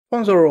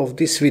Sponsor of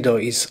this video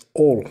is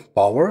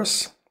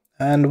ALLPOWERS,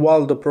 and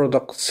while the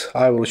products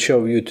I will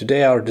show you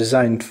today are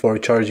designed for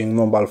charging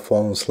mobile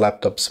phones,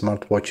 laptops,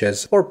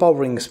 smartwatches or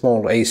powering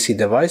small AC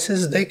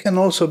devices, they can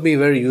also be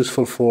very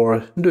useful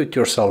for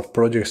do-it-yourself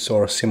projects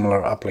or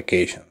similar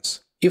applications.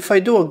 If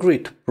I do agree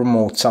to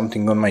promote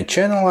something on my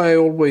channel, I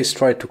always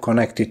try to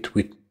connect it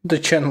with the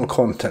channel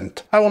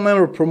content. I will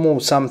never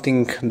promote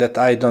something that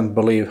I don't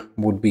believe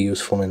would be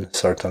useful in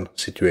certain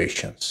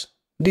situations.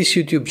 This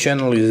YouTube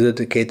channel is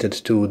dedicated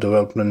to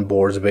development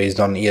boards based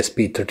on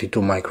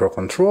ESP32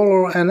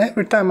 microcontroller, and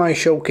every time I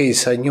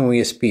showcase a new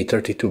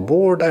ESP32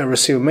 board I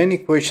receive many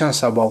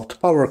questions about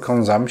power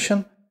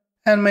consumption,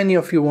 and many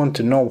of you want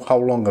to know how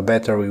long a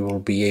battery will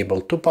be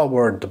able to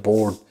power the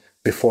board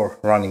before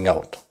running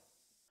out.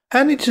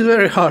 And it's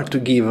very hard to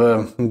give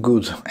a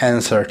good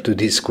answer to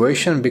this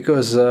question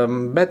because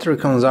battery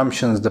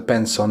consumption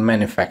depends on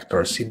many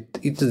factors.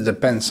 It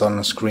depends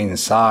on screen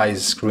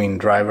size, screen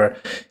driver,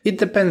 it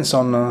depends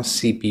on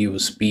CPU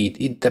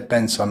speed, it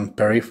depends on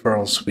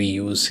peripherals we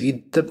use,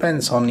 it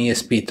depends on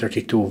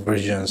ESP32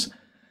 versions,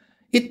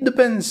 it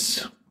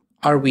depends,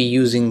 are we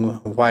using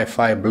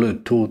Wi-Fi,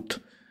 Bluetooth,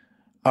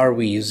 are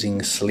we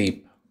using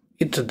sleep,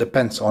 it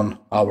depends on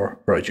our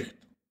project.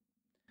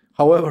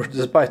 However,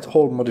 despite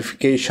all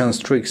modifications,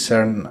 tricks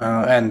and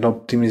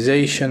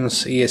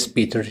optimizations,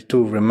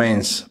 ESP32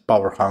 remains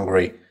power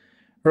hungry,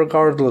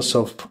 regardless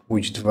of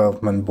which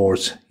development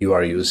boards you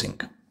are using.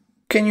 You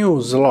can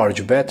use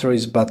large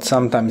batteries, but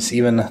sometimes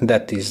even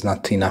that is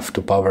not enough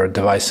to power a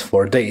device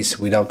for days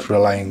without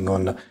relying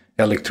on the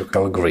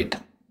electrical grid.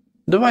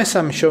 The device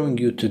I'm showing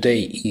you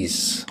today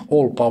is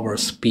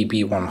ALLPOWERS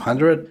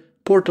BB100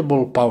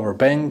 portable power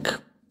bank.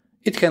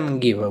 It can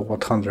give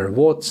 100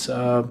 watts.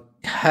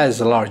 Has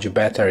a large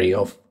battery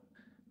of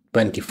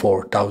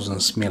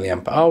 24,000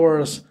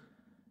 mAh,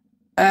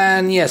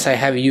 and yes, I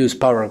have used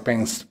power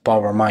banks to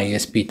power my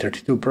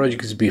ESP32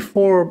 projects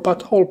before,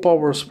 but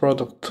ALLPOWERS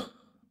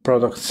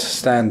products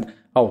stand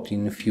out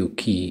in a few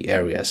key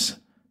areas.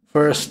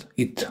 First,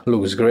 it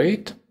looks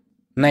great.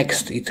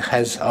 Next, it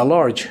has a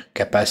large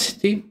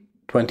capacity,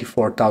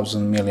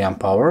 24,000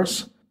 mAh.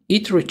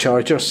 It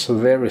recharges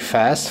very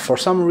fast. For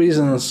some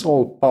reasons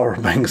all power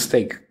banks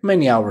take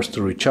many hours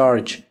to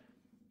recharge.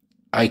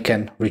 I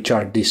can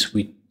recharge this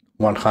with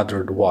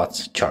 100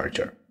 watts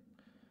charger.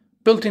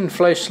 Built-in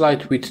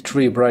flashlight with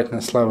 3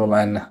 brightness level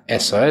and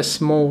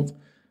SOS mode.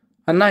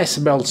 A nice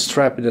belt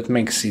strap that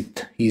makes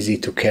it easy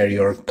to carry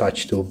or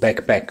attach to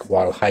backpack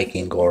while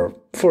hiking or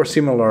for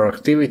similar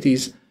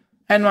activities.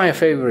 And my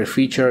favorite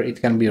feature,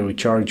 it can be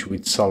recharged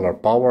with solar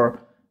power.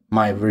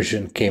 My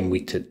version came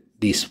with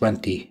this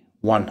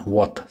 21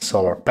 watt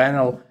solar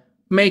panel,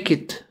 make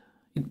it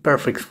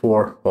perfect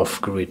for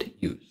off-grid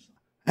use.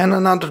 And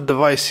another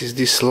device is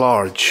this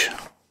large,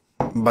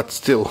 but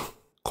still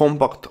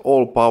compact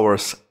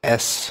ALLPOWERS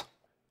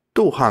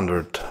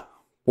S200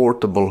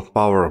 portable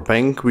power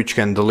bank, which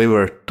can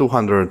deliver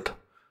 200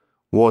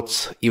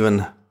 watts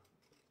even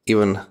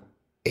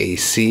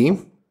AC.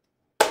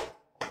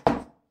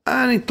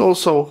 And it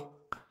also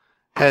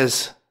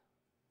has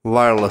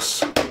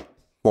wireless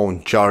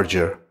phone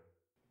charger.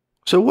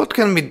 So what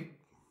can be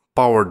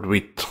powered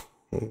with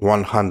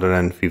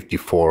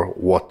 154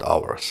 watt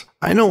hours?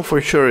 I know for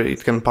sure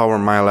it can power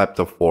my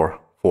laptop for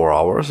 4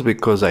 hours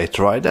because I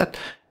tried that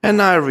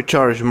and I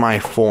recharged my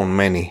phone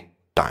many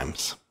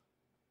times.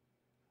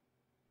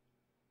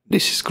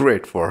 This is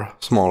great for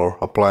smaller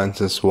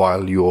appliances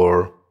while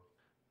you're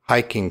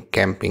hiking,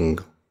 camping,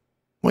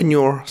 when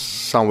you're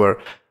somewhere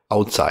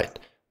outside.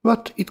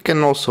 But it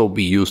can also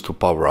be used to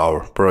power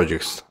our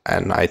projects,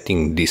 and I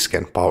think this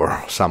can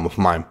power some of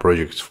my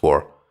projects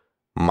for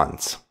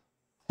months.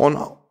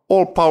 On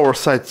ALLPOWERS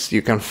sites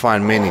you can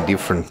find many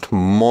different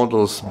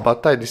models,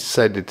 but I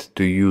decided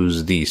to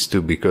use these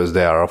two because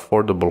they are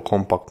affordable,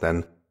 compact,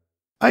 and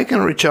I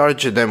can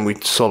recharge them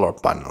with solar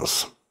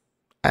panels.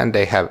 And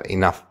they have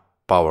enough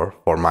power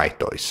for my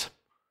toys.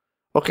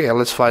 Okay,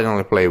 let's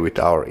finally play with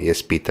our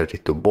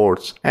ESP32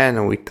 boards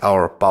and with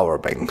our power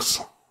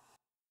banks.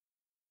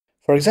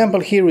 For example,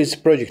 here is a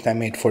project I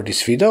made for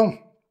this video.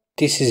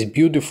 This is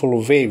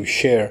beautiful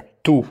Waveshare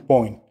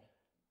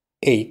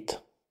 2.8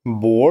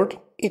 board.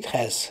 It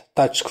has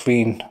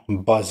touchscreen,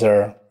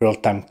 buzzer,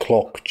 real-time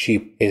clock,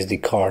 chip, SD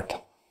card,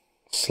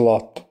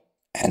 slot,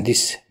 and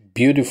this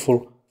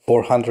beautiful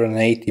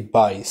 480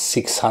 by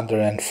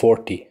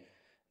 640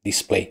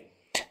 display.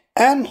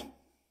 And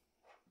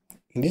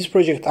in this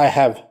project I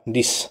have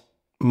this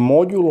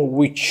module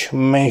which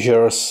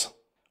measures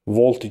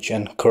voltage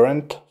and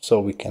current so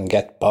we can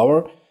get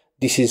power.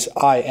 This is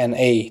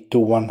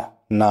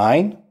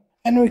INA219,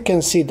 and we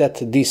can see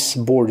that this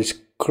board is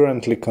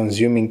currently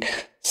consuming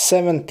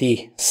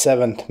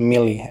 77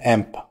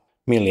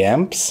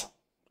 milliamps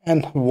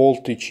and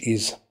voltage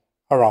is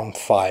around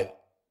 5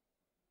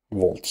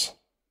 volts,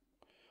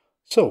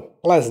 so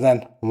less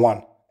than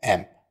 1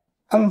 amp.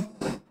 And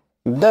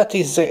that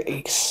is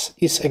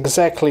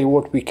exactly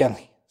what we can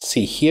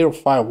see here,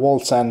 5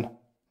 volts, and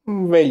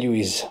value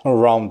is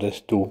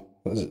rounded to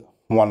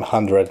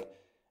 100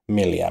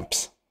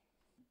 milliamps.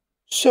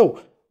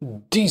 So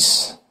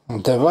this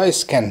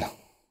device can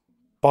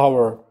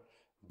power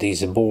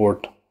this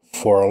board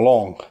for a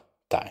long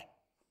time.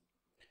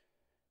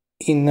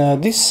 In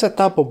this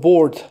setup, a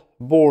board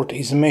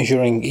is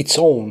measuring its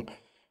own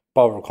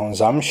power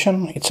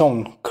consumption, its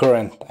own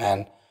current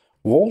and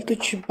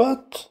voltage,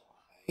 but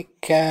I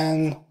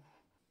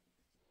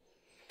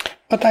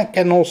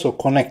can also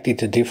connect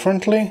it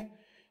differently.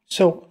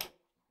 So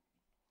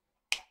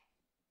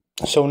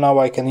now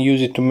I can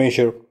use it to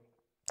measure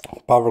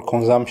power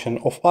consumption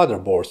of other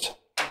boards.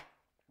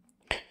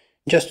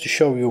 Just to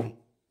show you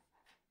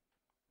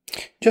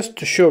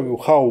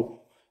how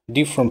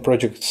different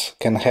projects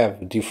can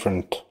have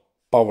different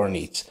power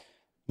needs.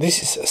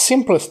 This is the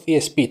simplest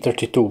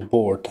ESP32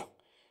 board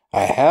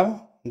I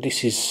have.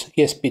 This is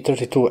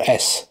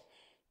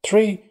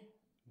ESP32S3,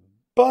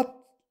 but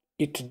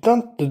it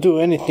doesn't do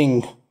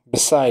anything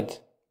beside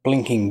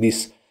blinking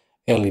this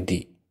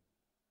LED.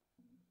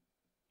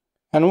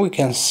 And we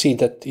can see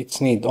that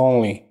it needs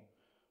only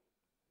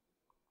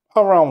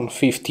around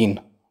 15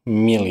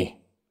 milliamps.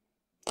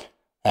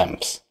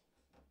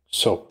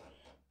 So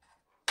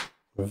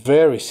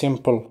very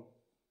simple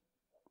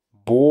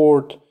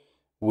board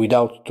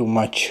without too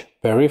much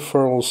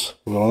peripherals,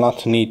 will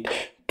not need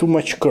too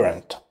much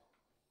current.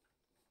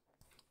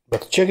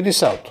 But check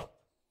this out.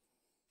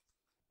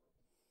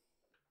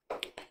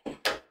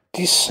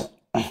 This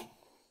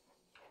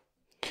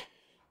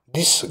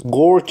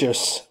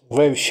gorgeous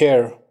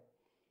Waveshare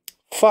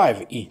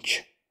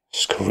 5-inch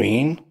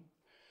screen,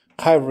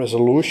 high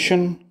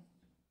resolution,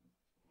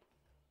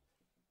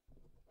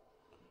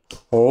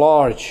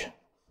 large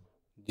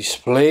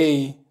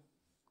display,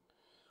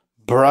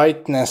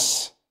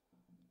 brightness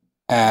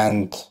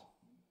and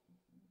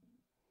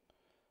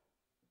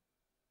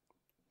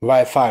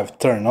Wi-Fi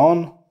turn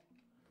on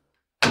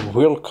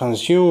will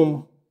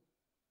consume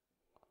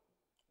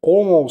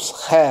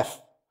almost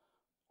half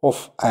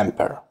of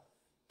ampere,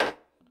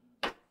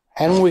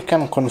 and we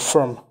can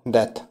confirm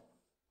that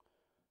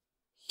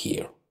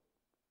here.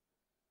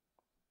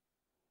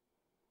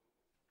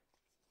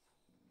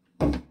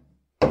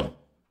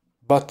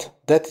 But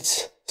that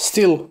is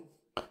still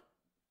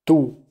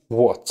 2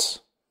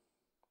 watts.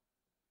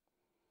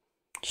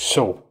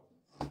 So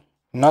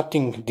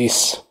nothing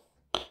this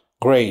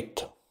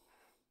great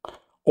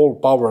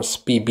ALLPOWERS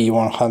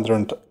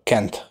BB100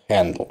 can't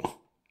handle.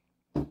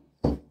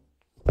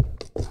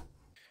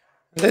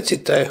 That's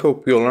it. I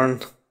hope you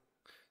learned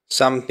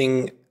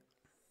something,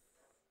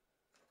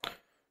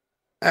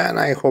 and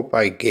I hope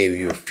I gave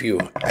you a few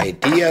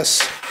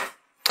ideas.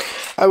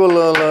 I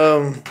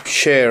will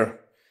share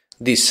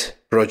this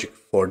project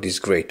for this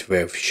great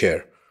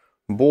Waveshare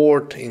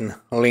board in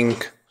a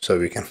link so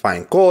we can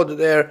find code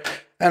there,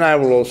 and I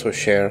will also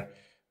share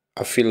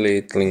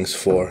affiliate links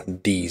for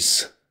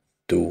these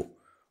 2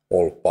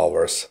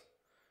 ALLPOWERS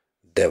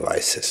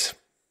devices.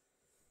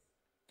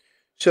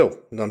 So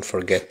don't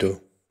forget to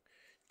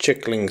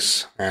check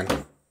links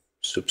and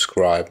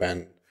subscribe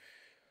and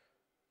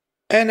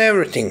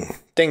everything.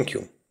 Thank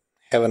you.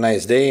 Have a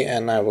nice day,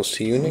 and I will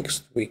see you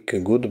next week.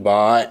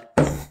 Goodbye.